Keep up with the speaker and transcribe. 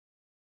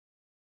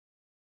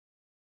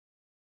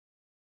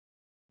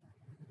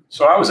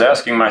So I was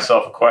asking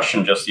myself a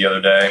question just the other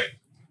day.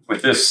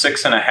 With this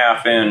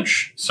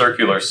 6.5-inch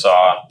circular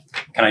saw,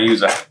 can I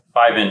use a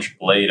 5-inch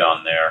blade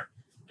on there?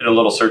 Did a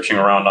little searching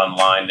around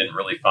online, didn't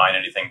really find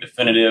anything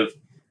definitive.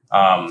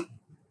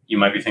 You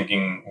might be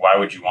thinking, why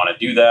would you want to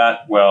do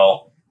that?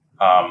 Well,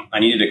 I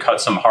needed to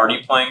cut some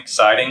HardiePlank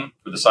siding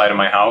for the side of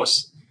my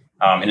house.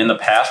 And in the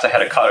past, I had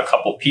to cut a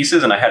couple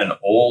pieces, and I had an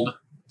old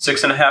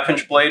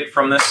 6.5-inch blade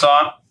from this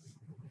saw.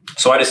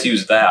 So I just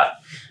used that.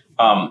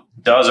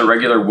 Does a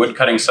regular wood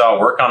cutting saw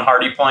work on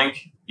HardiePlank?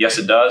 Yes,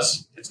 it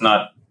does. It's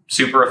not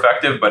super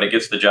effective, but it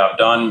gets the job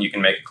done. You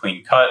can make a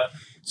clean cut.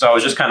 So I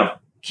was just kind of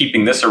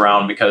keeping this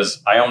around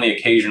because I only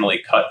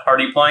occasionally cut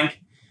HardiePlank.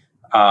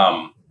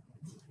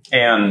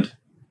 And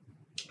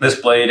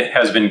this blade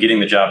has been getting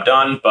the job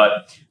done,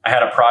 but I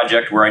had a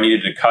project where I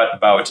needed to cut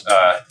about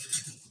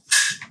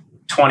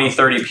 20,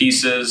 30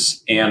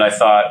 pieces, and I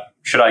thought,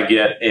 should I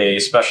get a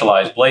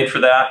specialized blade for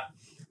that?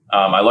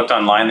 I looked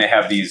online, they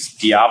have these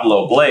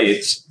Diablo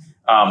blades.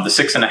 The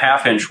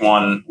 6.5-inch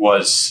one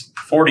was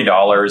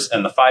 $40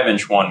 and the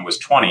 5-inch one was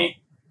 $20.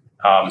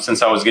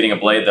 Since I was getting a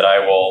blade that I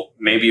will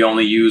maybe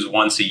only use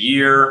once a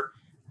year,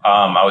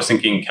 I was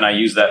thinking, can I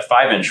use that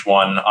 5-inch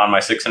one on my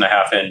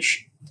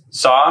 6.5-inch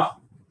saw?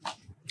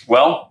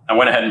 Well, I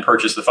went ahead and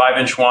purchased the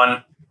 5-inch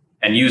one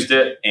and used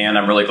it, and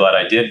I'm really glad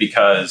I did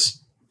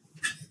because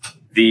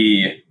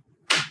the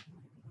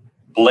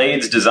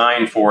blades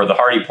designed for the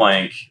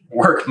HardiePlank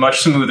work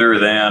much smoother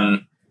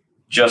than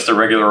just a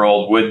regular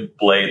old wood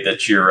blade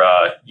that you're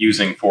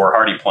using for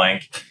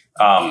HardiePlank.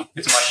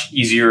 It's much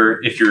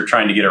easier if you're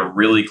trying to get a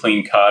really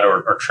clean cut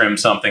or trim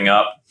something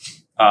up.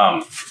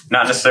 Not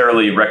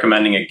necessarily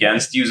recommending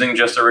against using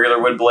just a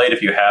regular wood blade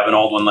if you have an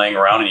old one laying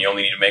around and you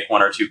only need to make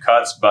 1 or 2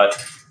 cuts. But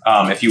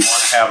if you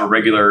want to have a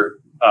regular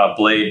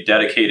blade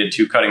dedicated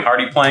to cutting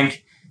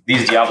HardiePlank,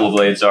 these Diablo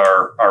blades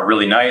are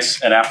really nice.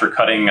 And after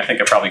cutting, I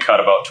think I probably cut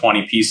about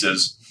 20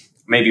 pieces,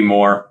 maybe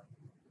more.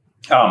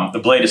 The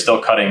blade is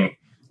still cutting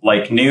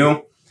like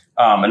new.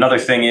 Another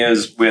thing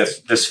is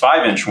with this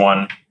 5-inch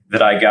one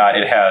that I got,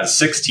 it has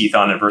 6 teeth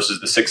on it versus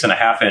the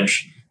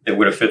 6.5-inch that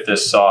would have fit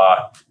this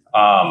saw.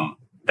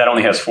 That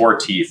only has 4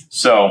 teeth.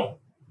 So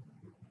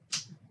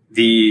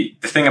the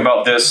thing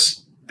about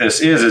this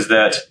is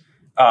that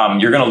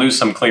you're going to lose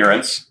some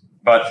clearance,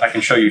 but I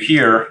can show you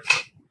here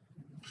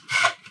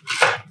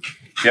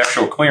the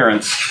actual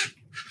clearance.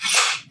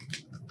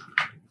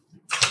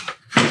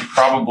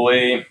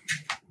 Probably,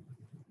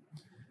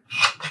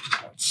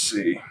 let's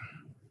see.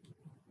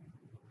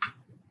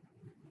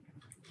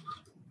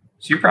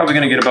 So you're probably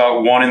going to get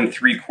about 1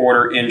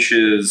 3/4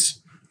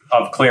 inches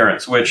of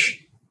clearance,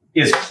 which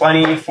is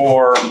plenty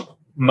for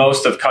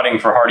most of cutting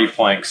for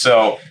HardiePlank.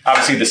 So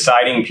obviously the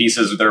siding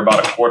pieces, they're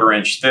about 1/4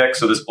 inch thick,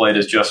 so this blade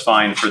is just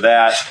fine for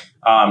that.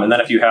 And then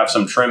if you have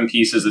some trim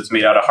pieces that's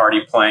made out of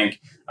HardiePlank,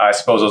 I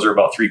suppose those are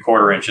about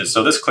 3/4 inches.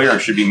 So this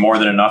clearance should be more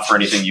than enough for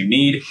anything you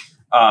need.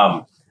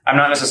 I'm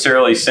not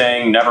necessarily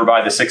saying never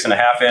buy the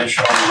 6.5-inch,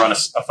 only run a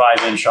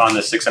 5-inch on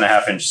the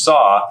 6.5-inch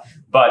saw.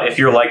 But if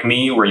you're like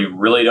me, where you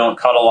really don't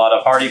cut a lot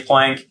of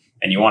HardiePlank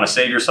and you want to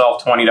save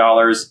yourself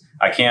 $20,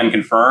 I can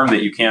confirm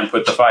that you can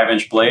put the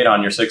 5-inch blade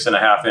on your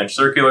 6.5-inch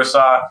circular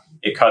saw.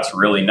 It cuts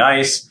really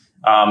nice,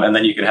 and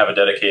then you can have a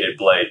dedicated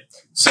blade.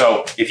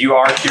 So if you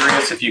are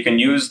curious if you can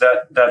use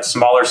that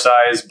smaller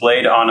size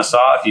blade on a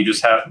saw, if you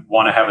just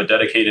want to have a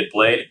dedicated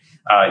blade,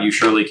 you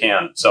surely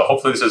can. So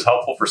hopefully this is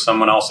helpful for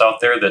someone else out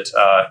there that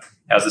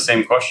has the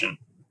same question.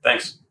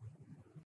 Thanks.